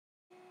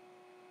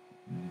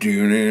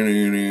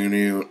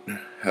Do-do-do-do-do.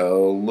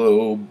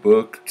 Hello,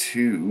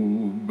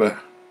 booktube.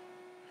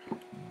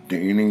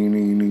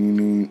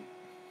 Do-do-do-do-do.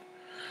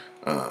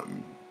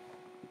 Um,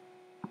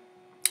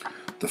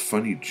 the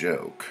funny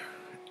joke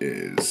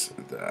is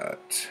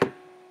that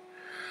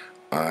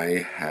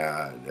I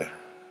had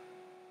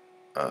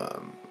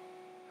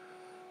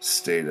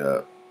stayed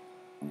up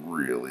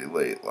really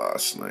late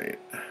last night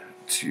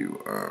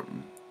to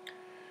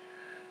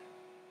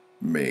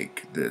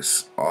make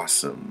this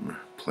awesome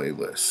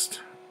playlist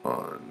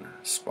on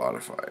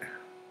Spotify.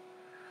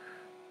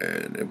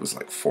 And it was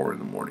like 4 in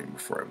the morning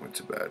before I went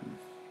to bed.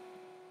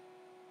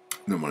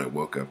 And then when I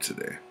woke up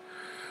today,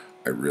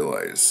 I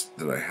realized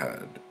that I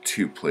had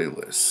 2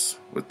 playlists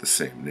with the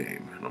same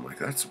name. And I'm like,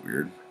 that's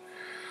weird.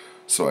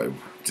 So I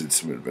did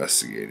some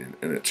investigating,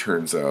 and it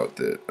turns out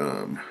that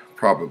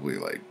probably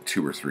like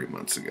 2 or 3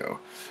 months ago,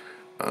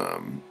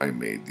 I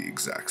made the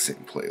exact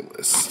same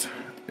playlist.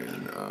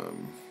 And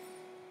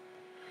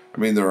I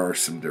mean, there are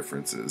some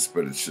differences,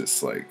 but it's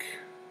just like,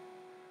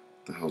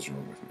 what the hell's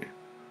wrong with me?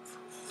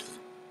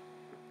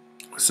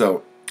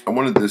 So I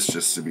wanted this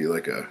just to be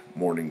like a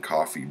morning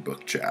coffee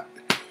book chat.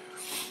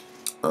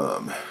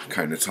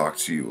 Kind of talk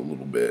to you a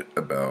little bit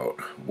about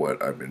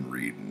what I've been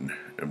reading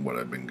and what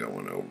I've been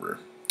going over.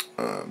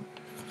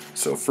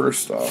 So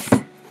first off,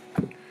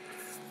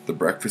 the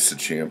Breakfast of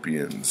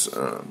Champions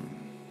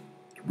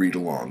read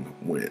along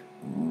went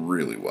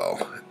really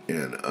well,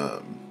 and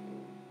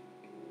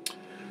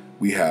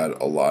we had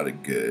a lot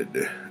of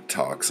good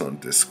talks on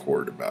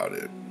Discord about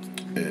it,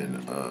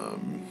 and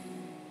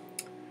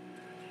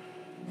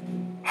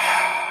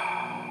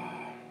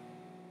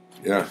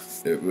yeah,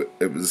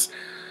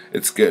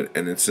 it's good,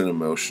 and it's an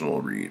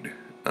emotional read.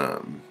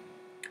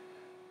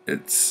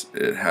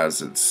 It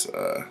has its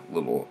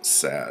little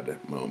sad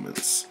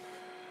moments,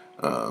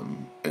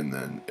 and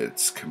then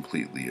it's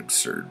completely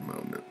absurd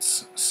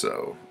moments.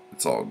 So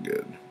it's all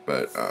good.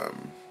 But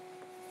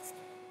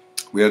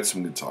we had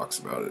some good talks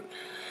about it,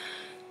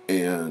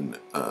 and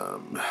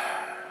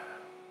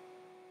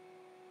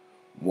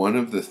one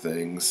of the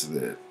things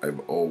that I've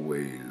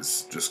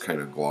always just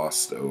kind of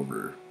glossed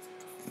over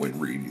when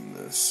reading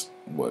this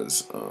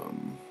was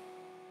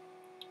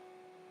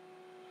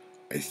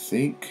I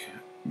think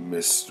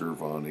Mr.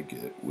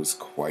 Vonnegut was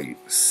quite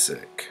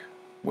sick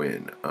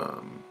when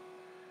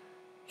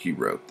he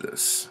wrote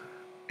this,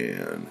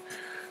 and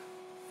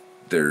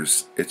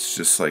it's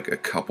just like a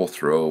couple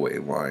throwaway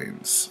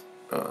lines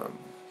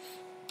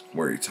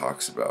where he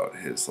talks about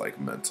his like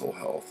mental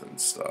health and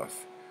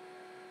stuff,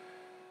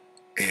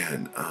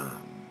 and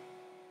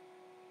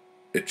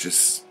it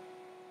just,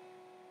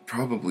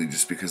 probably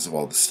just because of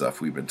all the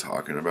stuff we've been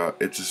talking about,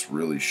 it just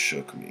really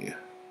shook me,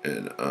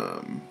 and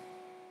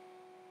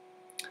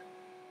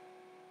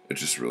it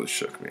just really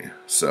shook me.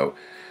 So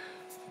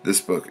this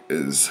book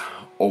is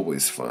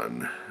always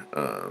fun.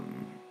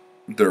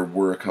 There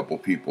were a couple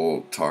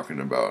people talking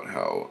about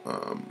how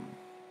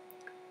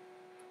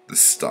the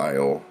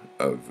style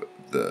of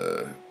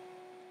the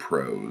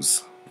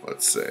prose,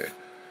 let's say,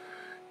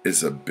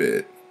 is a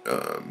bit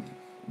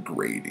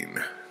grating,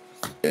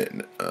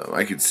 and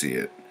I could see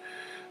it.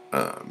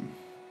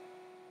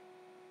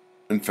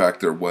 In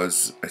fact, there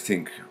was, I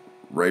think,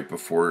 right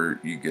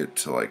before you get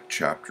to like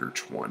chapter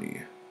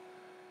 20,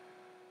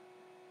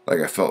 like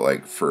I felt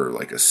like for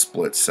like a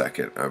split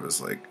second I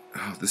was like,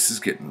 oh, this is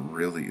getting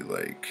really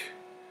like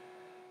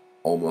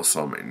almost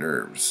on my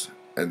nerves.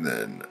 And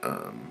then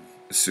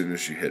as soon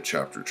as you hit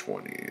chapter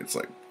 20, it's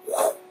like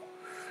whoo.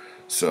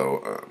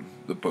 So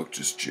the book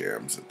just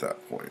jams at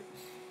that point.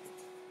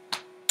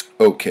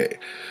 Okay,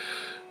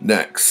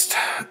 next,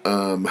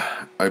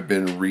 I've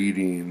been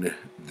reading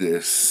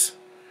this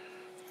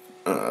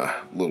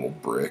little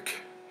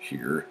brick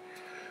here,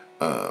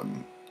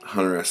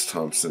 Hunter S.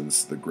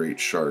 Thompson's The Great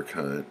Shark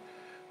Hunt,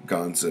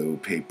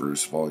 Gonzo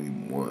Papers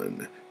Volume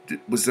 1.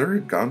 Was there a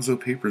Gonzo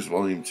Papers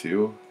Volume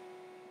 2?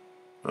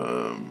 I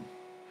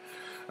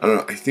don't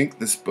know. I think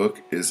this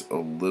book is a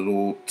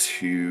little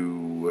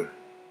too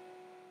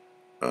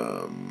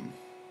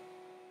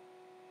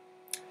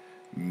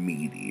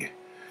meaty.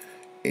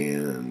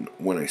 And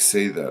when I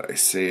say that, I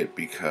say it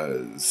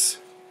because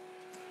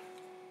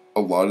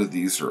a lot of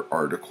these are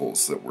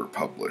articles that were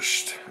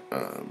published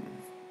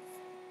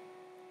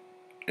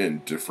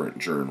in different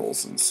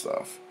journals and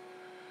stuff.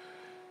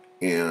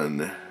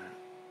 And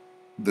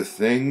the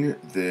thing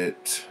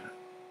that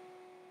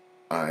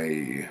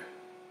I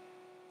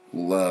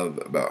love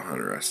about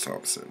Hunter S.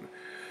 Thompson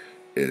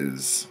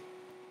is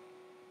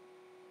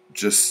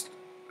just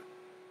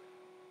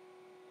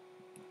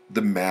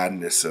the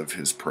madness of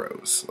his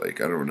prose. Like,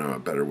 I don't know a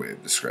better way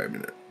of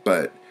describing it.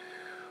 But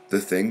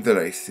the thing that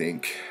I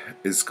think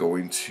is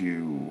going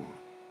to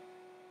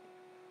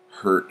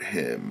hurt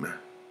him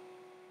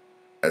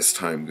as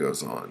time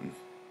goes on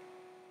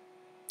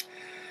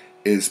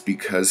is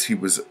because he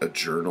was a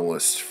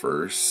journalist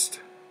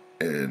first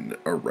and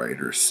a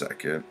writer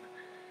second.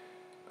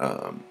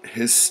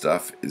 His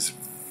stuff is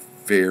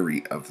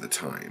very of the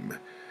time,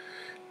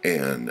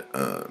 and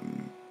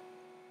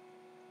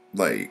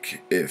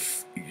like,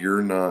 if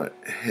you're not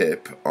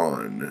hip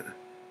on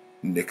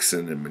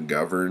Nixon and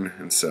McGovern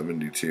in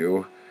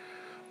 72,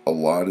 a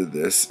lot of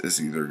this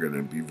is either going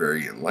to be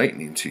very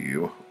enlightening to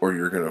you, or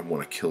you're going to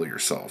want to kill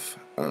yourself.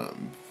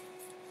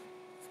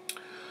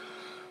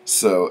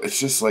 So it's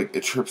just like,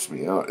 it trips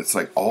me out. It's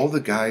like all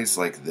the guys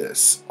like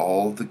this,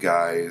 all the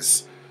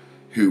guys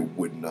who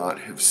would not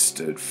have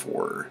stood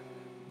for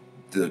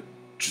the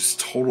just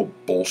total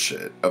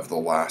bullshit of the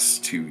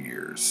last 2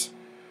 years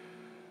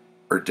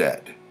are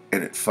dead.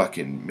 And it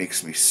fucking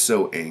makes me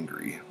so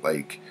angry.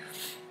 Like,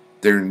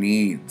 there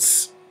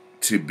needs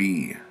to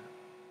be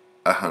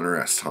a Hunter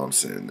S.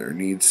 Thompson. There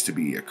needs to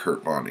be a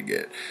Kurt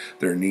Vonnegut.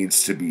 There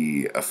needs to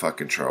be a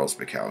fucking Charles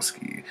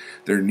Bukowski.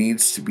 There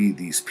needs to be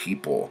these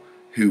people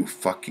who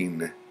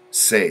fucking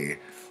say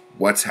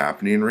what's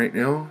happening right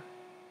now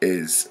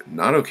is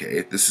not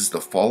okay. This is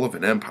the fall of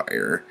an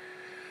empire.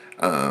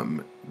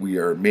 We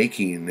are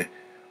making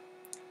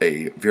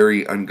a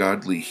very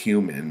ungodly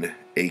human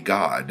a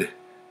god.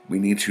 We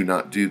need to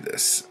not do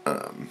this.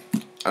 I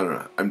don't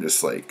know. I'm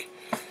just like,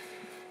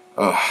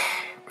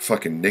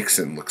 fucking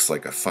Nixon looks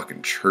like a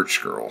fucking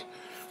church girl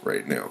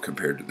right now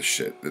compared to the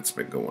shit that's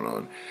been going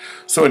on.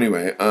 So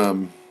anyway,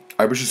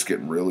 I was just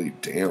getting really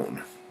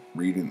down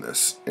reading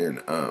this,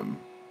 and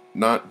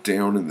not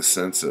down in the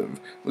sense of,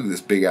 look at this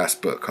big ass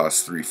book,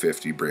 costs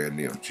 $3.50 brand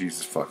new.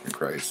 Jesus fucking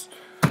Christ.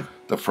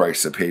 The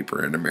price of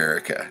paper in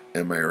America.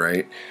 Am I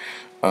right?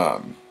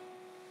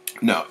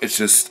 No, it's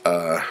just,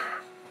 I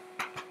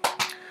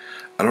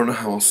don't know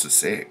how else to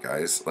say it,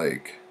 guys.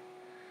 Like,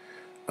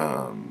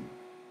 I'm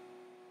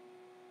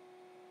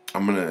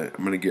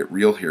gonna get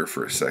real here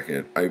for a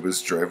second. I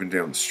was driving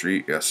down the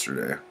street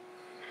yesterday,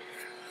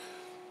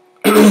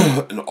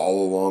 and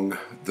all along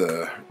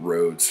the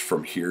roads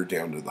from here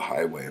down to the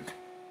highway,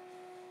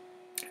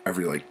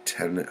 every like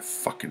 10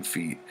 fucking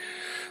feet,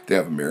 they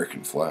have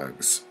American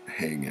flags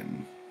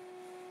hanging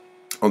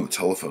on the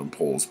telephone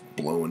poles,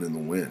 blowing in the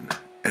wind.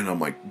 And I'm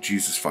like,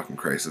 Jesus fucking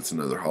Christ, it's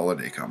another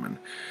holiday coming.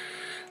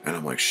 And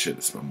I'm like, shit,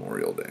 it's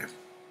Memorial Day.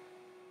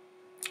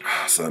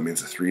 So that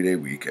means a 3-day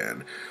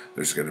weekend.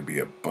 There's going to be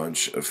a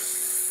bunch of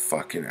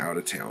fucking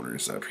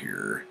out-of-towners up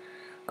here,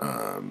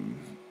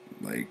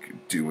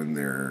 like, doing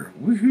their,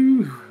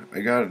 woohoo, I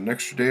got an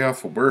extra day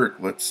off of work,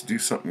 let's do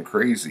something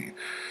crazy.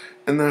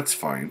 And that's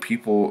fine.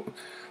 People,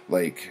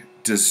 like,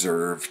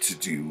 deserve to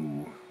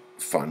do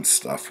fun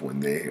stuff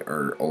when they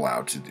are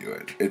allowed to do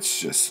it. It's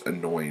just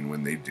annoying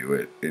when they do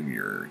it in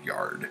your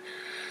yard.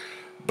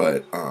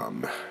 But,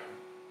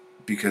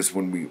 because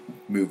when we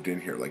moved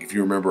in here, like, if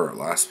you remember our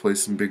last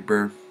place in Big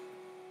Bear,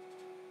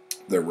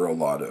 there were a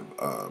lot of,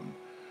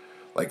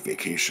 like,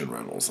 vacation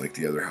rentals. Like,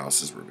 the other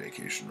houses were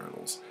vacation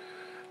rentals.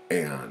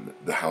 And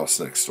the house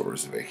next door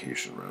is a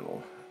vacation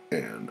rental.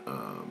 And,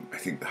 I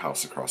think the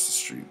house across the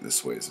street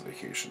this way is a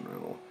vacation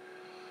rental.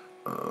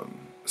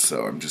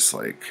 So I'm just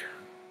like,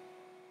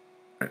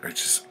 I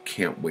just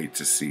can't wait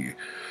to see,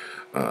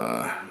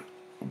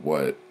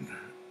 what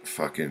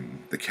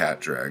fucking the cat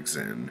drags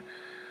in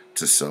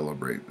to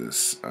celebrate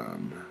this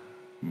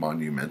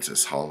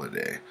monumentous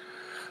holiday.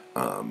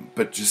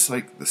 But just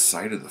like the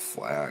sight of the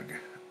flag,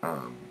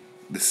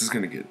 this is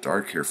going to get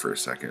dark here for a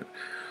second,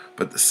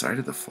 but the sight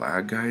of the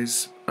flag,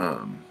 guys,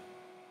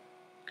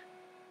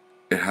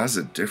 it has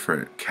a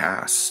different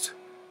cast.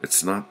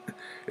 It's not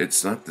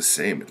the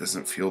same. It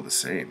doesn't feel the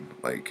same.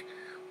 Like,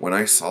 when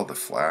I saw the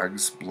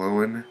flags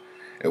blowing,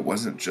 it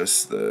wasn't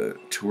just the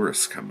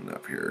tourists coming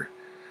up here.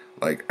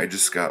 Like, I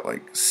just got,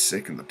 like,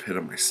 sick in the pit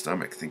of my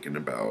stomach thinking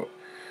about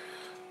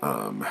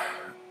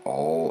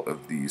all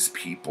of these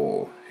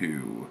people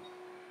who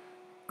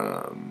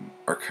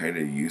are kind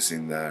of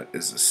using that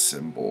as a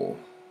symbol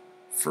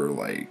for,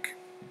 like,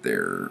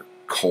 their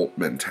cult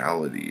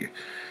mentality.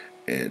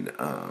 And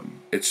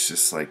it's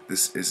just like,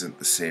 this isn't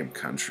the same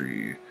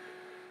country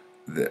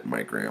that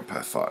my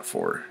grandpa fought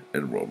for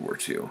in World War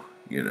II.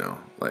 You know,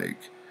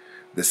 like,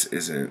 this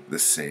isn't the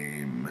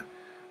same,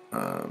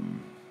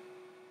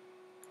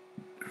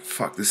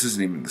 this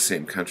isn't even the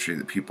same country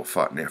that people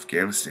fought in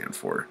Afghanistan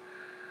for,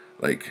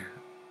 like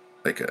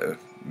a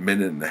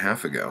minute and a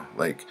half ago.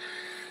 Like,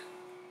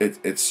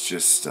 it's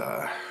just,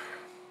 I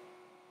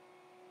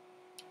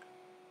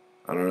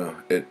don't know,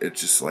 it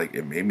just, like,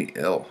 it made me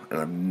ill, and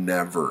I've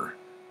never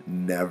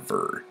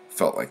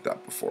felt like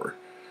that before.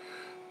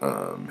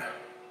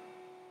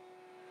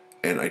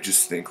 And I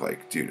just think,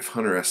 like, dude, if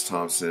Hunter S.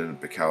 Thompson,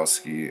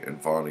 Bukowski,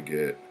 and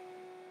Vonnegut,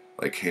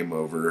 like, came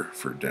over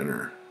for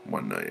dinner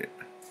one night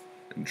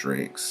and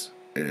drinks,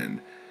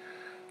 and,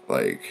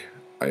 like,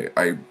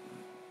 I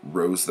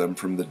rose them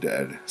from the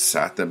dead,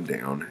 sat them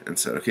down, and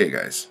said, okay,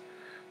 guys,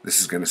 this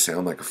is going to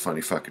sound like a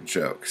funny fucking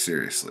joke,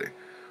 seriously,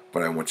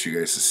 but I want you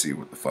guys to see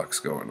what the fuck's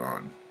going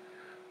on,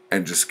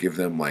 and just give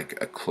them, like,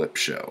 a clip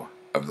show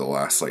of the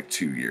last, like,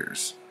 2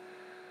 years.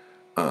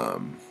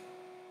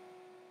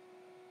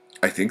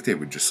 I think they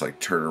would just, like,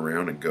 turn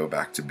around and go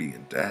back to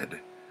being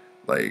dead.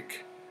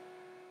 Like,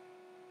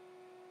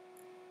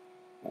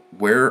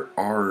 where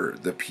are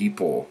the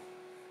people,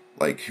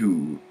 like,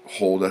 who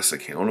hold us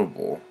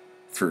accountable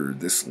for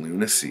this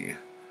lunacy?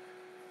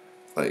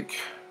 Like,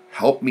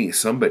 help me,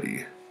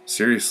 somebody.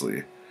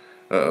 Seriously.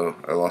 Uh-oh,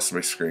 I lost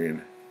my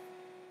screen.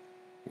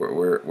 Where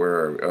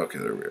are we? Okay,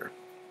 there we are.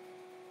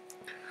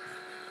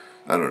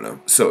 I don't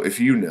know. So if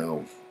you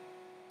know,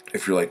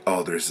 if you're like,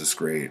 oh, there's this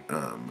great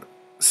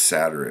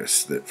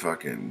satirist that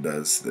fucking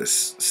does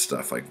this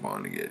stuff like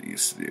Vonnegut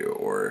used to do,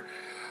 or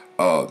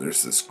oh,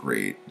 there's this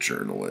great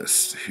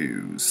journalist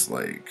who's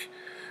like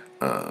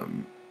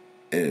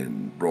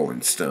in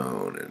Rolling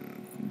Stone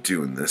and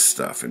doing this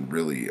stuff and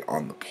really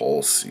on the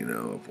pulse, you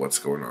know, of what's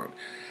going on.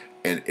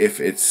 And if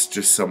it's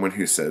just someone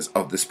who says,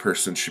 oh, this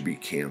person should be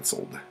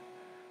canceled,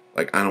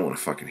 like, I don't want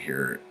to fucking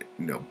hear,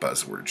 you know,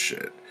 buzzword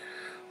shit.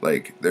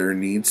 Like, there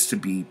needs to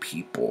be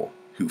people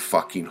who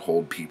fucking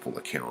hold people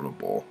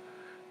accountable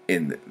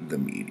in the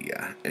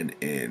media and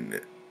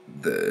in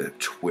the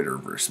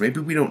Twitterverse. Maybe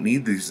we don't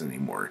need these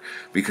anymore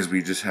because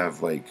we just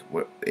have, like,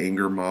 what,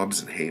 anger mobs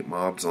and hate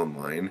mobs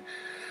online.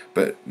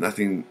 But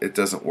nothing, it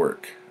doesn't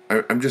work.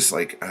 I'm just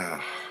like,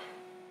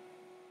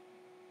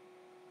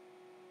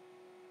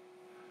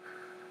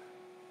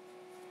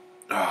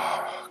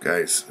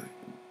 guys,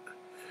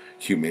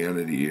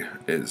 humanity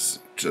is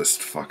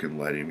just fucking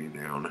letting me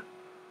down.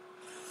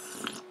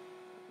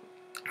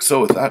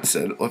 So with that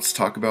said, let's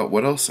talk about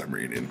what else I'm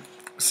reading.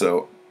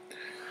 So,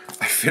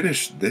 I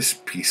finished this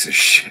piece of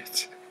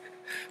shit.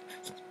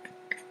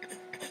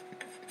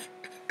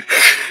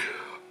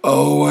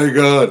 Oh my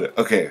god.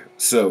 Okay,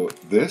 so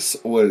this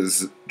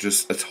was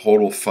just a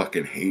total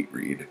fucking hate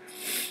read.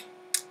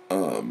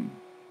 And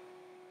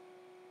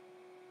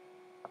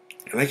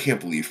I can't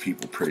believe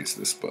people praise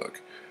this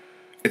book.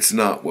 It's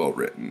not well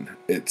written.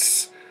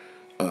 It's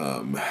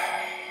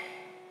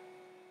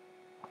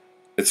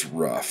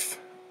rough.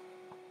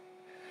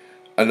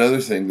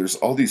 Another thing, there's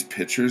all these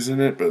pictures in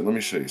it, but let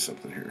me show you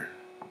something here.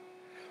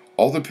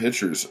 All the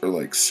pictures are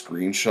like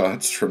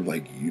screenshots from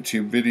like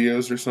YouTube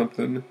videos or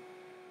something.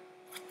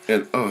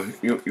 And, oh,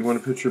 you want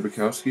a picture of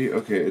Bukowski?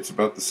 Okay, it's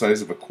about the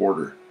size of a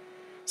quarter.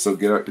 So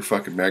get out your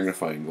fucking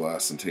magnifying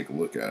glass and take a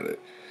look at it.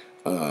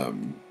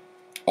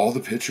 All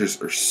the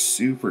pictures are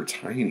super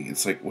tiny.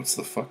 It's like, what's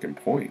the fucking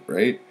point,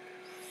 right?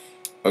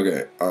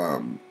 Okay,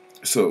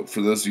 so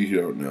for those of you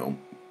who don't know,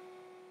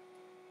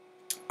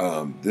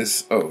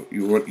 this, oh,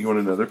 you want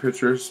another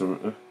picture?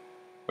 So,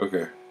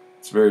 okay,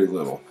 it's very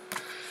little.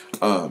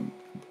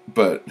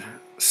 But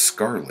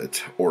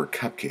Scarlet, or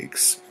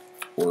Cupcakes,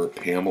 or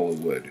Pamela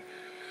Wood,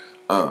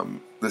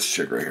 this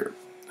chick right here,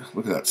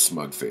 look at that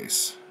smug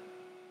face.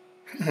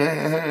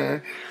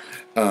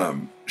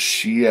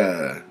 She,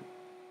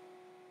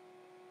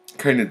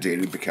 kind of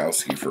dated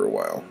Bukowski for a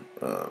while.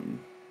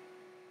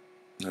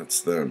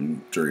 That's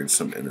them during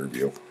some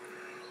interview.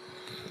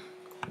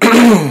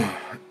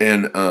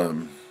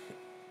 And,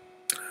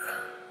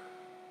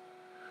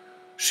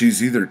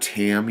 she's either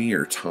Tammy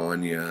or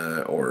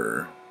Tanya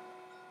or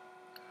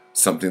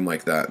something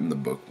like that in the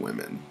book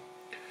Women.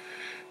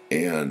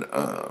 And,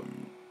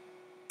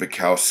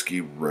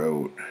 Bukowski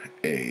wrote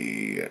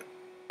a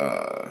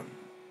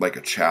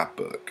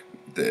chapbook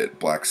that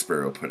Black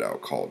Sparrow put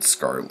out called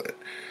Scarlet.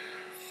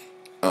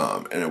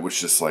 And it was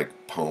just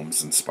like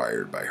poems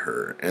inspired by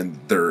her, and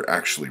they're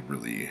actually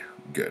really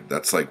good.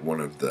 That's like one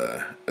of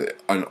the,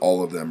 and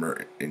all of them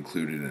are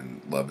included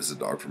in Love is a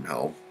Dog from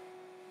Hell.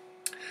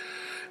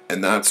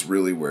 And that's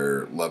really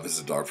where Love is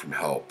a Dog from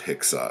Hell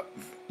picks up.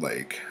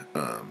 Like,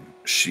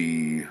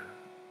 she,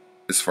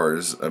 as far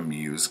as a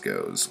muse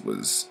goes,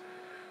 was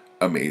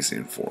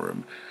amazing for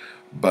him.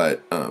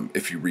 But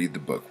if you read the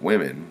book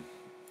Women,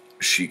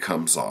 she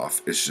comes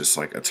off as just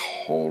like a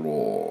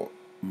total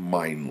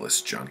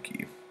mindless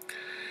junkie.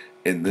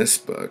 In this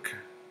book,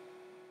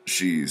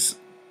 she's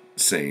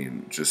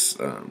saying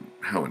just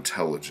how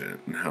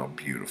intelligent and how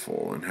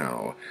beautiful and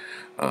how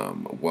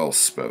well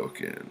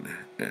spoken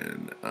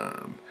and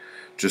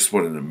just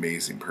what an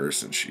amazing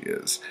person she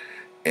is.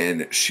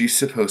 And she's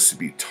supposed to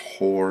be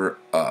tore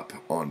up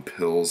on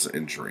pills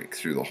and drink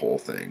through the whole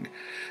thing.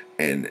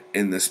 And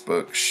in this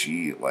book,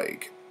 she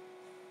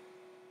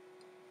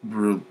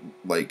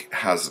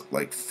has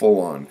like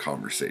full-on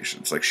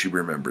conversations. Like, she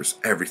remembers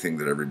everything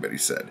that everybody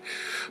said,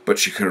 but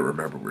she couldn't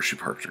remember where she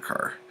parked her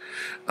car.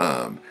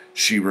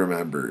 She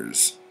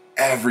remembers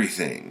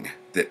everything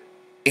that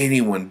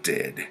anyone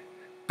did,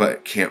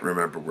 but can't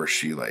remember where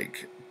she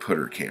like put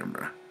her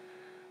camera.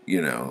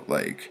 You know,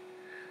 like,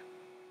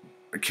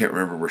 I can't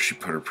remember where she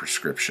put her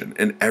prescription.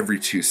 And every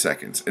 2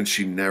 seconds, and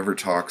she never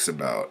talks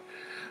about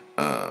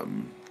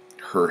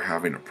her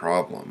having a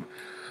problem.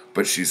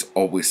 But she's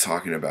always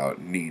talking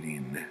about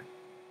needing,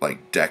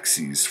 like,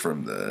 Dexies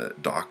from the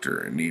doctor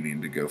and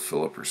needing to go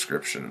fill a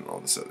prescription and all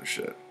this other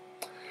shit.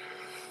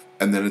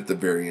 And then at the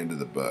very end of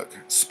the book,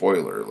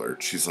 spoiler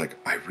alert, she's like,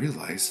 I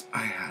realized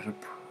I had a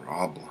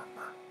problem.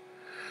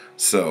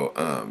 So,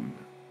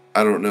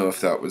 I don't know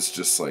if that was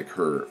just, like,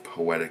 her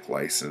poetic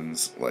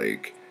license,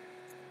 like,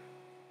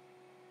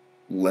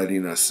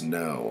 letting us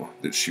know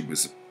that she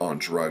was on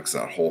drugs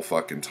that whole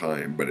fucking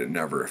time, but it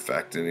never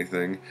affected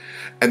anything.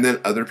 And then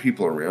other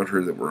people around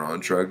her that were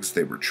on drugs,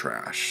 they were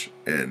trash.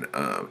 And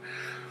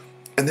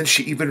then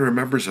she even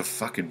remembers a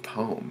fucking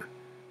poem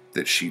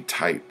that she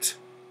typed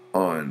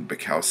on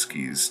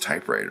Bukowski's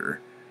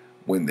typewriter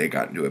when they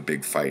got into a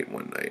big fight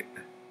one night.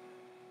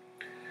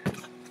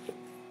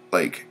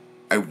 Like,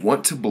 I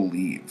want to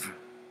believe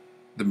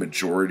the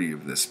majority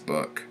of this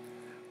book,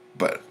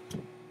 but,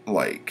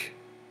 like,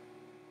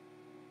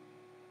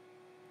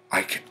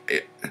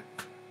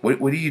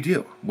 what do you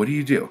do? What do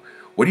you do?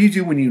 What do you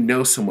do when you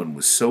know someone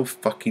was so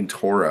fucking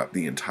tore up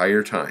the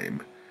entire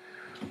time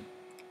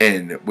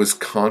and was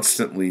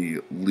constantly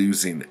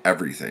losing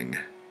everything?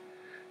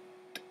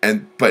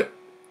 But,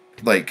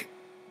 like,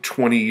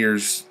 20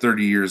 years,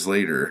 30 years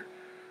later,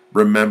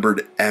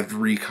 remembered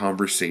every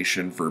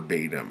conversation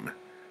verbatim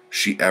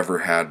she ever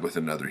had with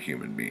another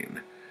human being.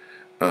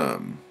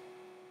 And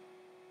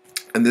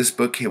this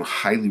book came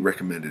highly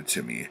recommended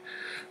to me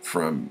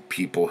from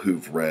people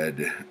who've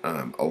read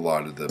a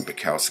lot of the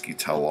Bukowski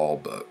tell-all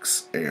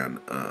books. And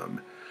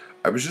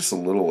I was just a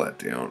little let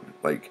down.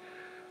 Like,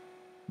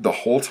 the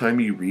whole time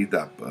you read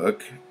that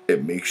book,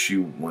 it makes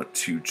you want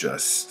to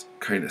just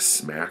kind of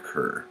smack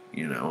her,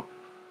 you know?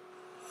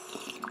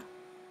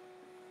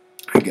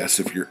 I guess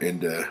if you're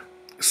into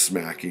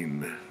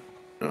smacking,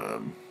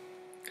 I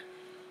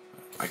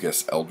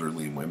guess,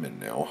 elderly women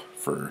now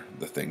for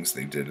the things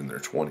they did in their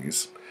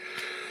 20s.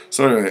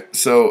 So anyway,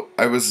 so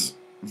I was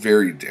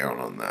very down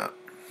on that.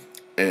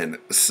 And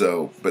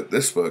so, but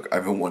this book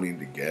I've been wanting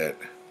to get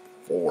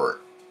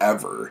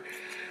forever.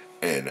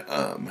 And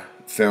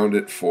found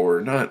it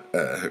for not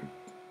a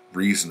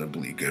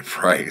reasonably good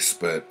price,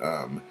 but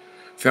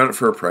found it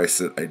for a price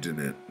that I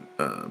didn't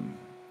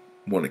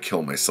want to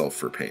kill myself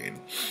for paying.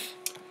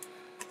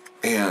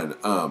 And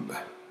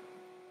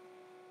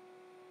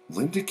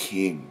Linda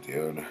King,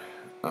 dude.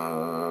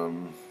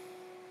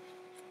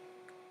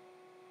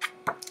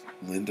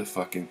 Linda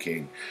fucking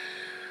King.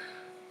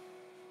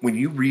 When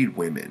you read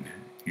women,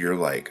 you're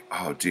like,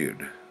 oh,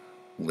 dude,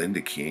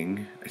 Linda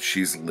King,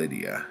 she's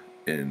Lydia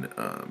in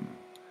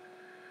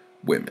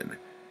Women.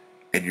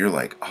 And you're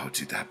like, oh,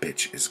 dude, that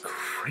bitch is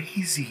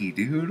crazy,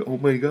 dude. Oh,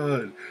 my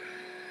God.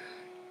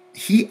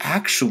 He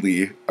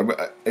actually,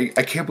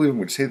 I can't believe I'm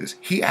going to say this.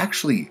 He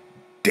actually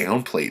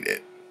downplayed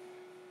it.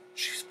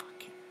 She's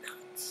fucking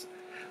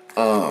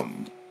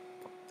nuts.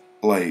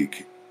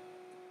 Like,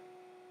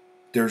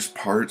 there's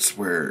parts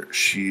where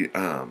she,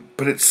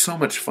 but it's so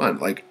much fun.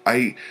 Like,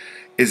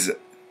 as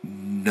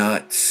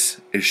nuts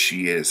as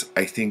she is,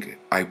 I think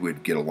I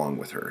would get along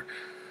with her.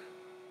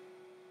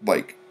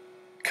 Like,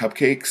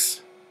 Cupcakes,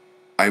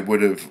 I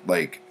would have,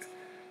 like,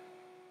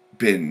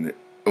 been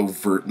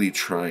overtly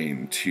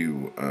trying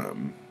to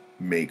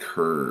make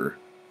her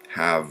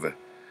have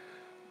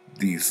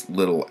these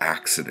little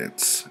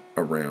accidents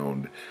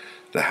around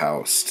the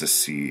house to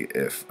see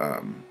if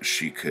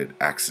she could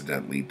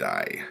accidentally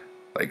die.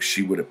 Like,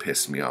 she would have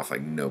pissed me off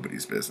like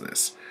nobody's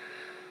business.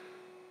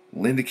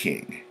 Linda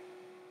King,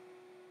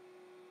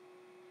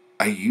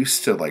 I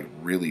used to, like,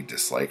 really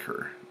dislike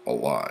her a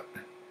lot.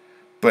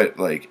 But,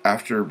 like,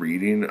 after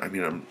reading, I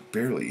mean, I'm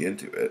barely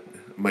into it.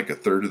 I'm like a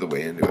third of the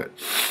way into it.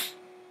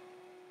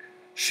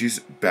 She's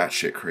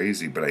batshit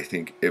crazy, but I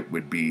think it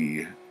would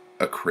be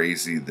a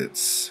crazy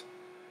that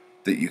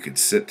you could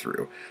sit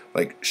through.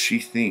 Like, she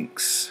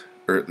thinks,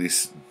 or at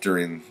least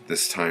during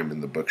this time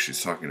in the book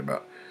she's talking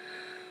about,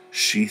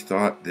 she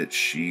thought that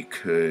she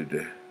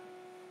could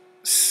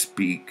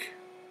speak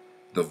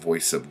the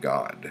voice of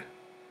God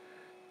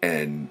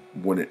and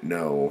wouldn't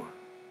know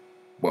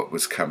what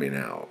was coming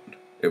out.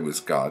 It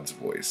was God's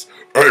voice.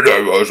 And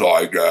it was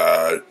like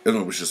that. And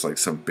it was just like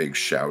some big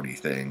shouty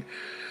thing.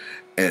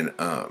 And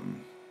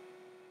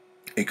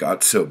it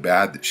got so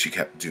bad that she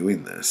kept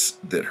doing this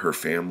that her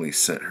family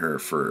sent her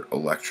for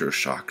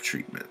electroshock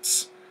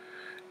treatments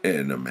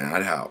in a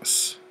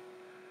madhouse.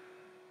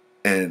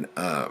 And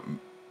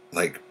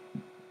like,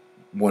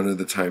 one of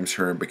the times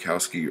her and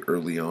Bukowski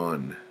early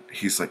on,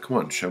 he's like, come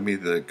on, show me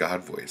the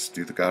God voice.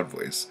 Do the God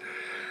voice.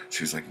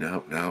 She's like,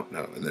 no.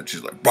 And then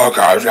she's like,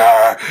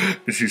 Bukowski!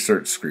 And she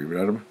starts screaming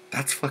at him.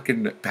 That's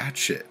fucking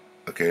batshit,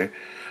 okay?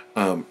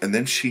 And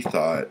then she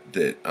thought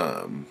that,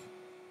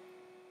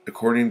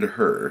 according to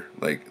her,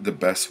 like, the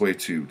best way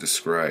to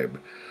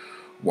describe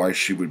why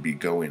she would be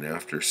going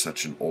after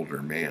such an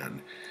older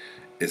man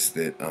is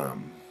that,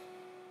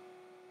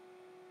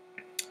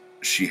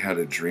 she had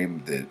a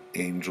dream that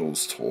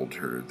angels told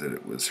her that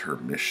it was her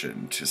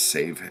mission to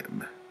save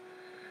him.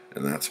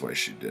 And that's why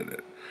she did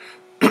it.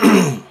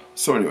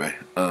 So anyway,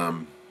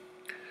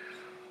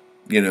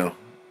 you know,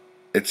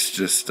 it's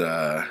just,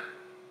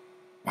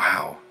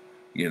 wow,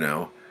 you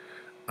know.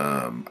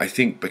 I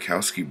think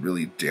Bukowski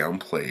really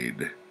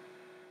downplayed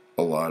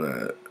a lot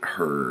of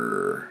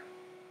her,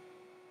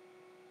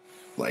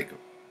 like,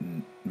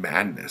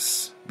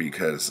 madness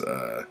because,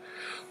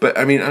 but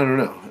I mean, I don't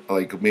know,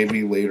 like,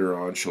 maybe later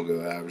on she'll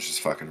go, I was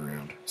just fucking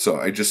around. So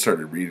I just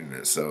started reading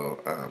it, so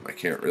I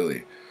can't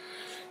really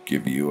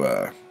give you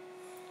a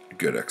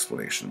good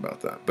explanation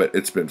about that, but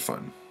it's been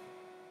fun.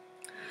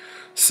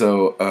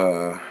 So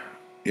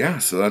yeah,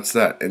 so that's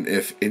that. And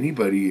if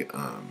anybody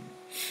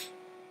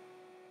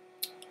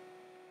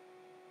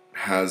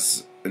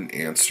has an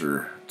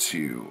answer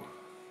to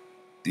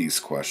these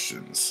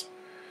questions.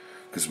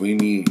 Because we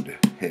need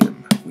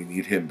him. We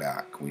need him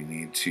back. We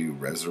need to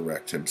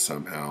resurrect him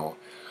somehow.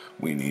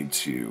 We need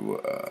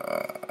to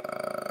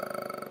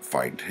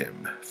find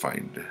him.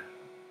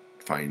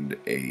 Find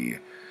a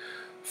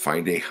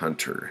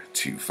hunter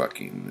to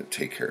fucking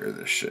take care of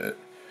this shit.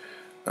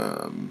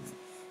 And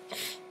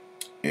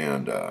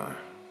I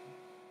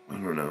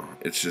don't know.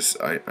 It's just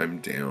I'm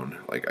down.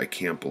 Like, I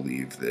can't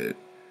believe that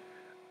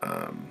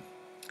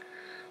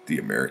the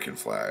American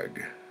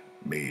flag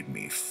made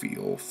me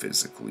feel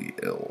physically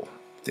ill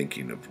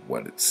thinking of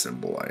what it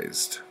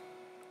symbolized.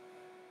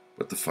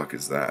 What the fuck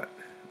is that?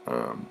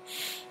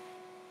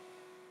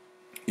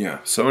 Yeah,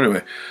 so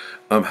anyway,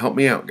 help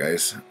me out,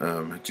 guys.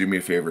 Do me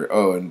a favor.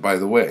 Oh, and by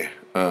the way,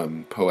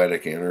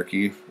 Poetic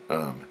Anarchy,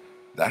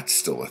 that's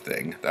still a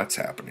thing. That's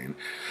happening.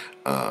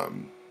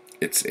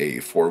 It's a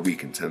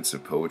 4-week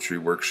intensive poetry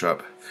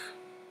workshop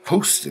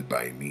hosted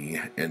by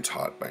me and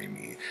taught by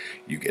me.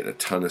 You get a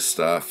ton of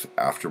stuff.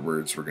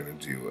 Afterwards, we're going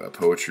to do a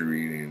poetry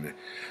reading,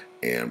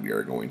 and we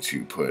are going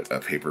to put a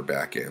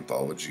paperback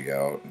anthology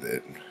out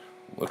that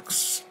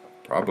looks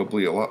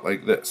probably a lot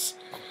like this.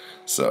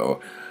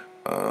 So,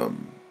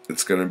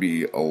 it's going to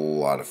be a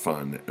lot of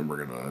fun, and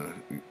we're going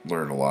to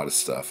learn a lot of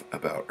stuff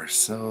about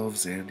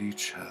ourselves and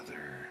each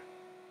other.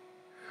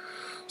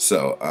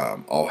 So,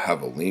 I'll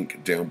have a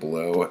link down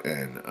below,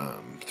 and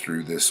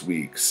through this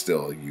week,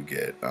 still, you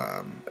get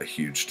a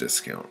huge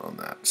discount on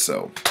that.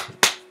 So,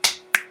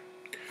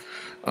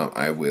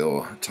 I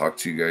will talk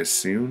to you guys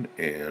soon,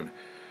 and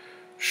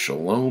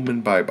shalom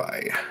and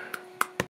bye-bye.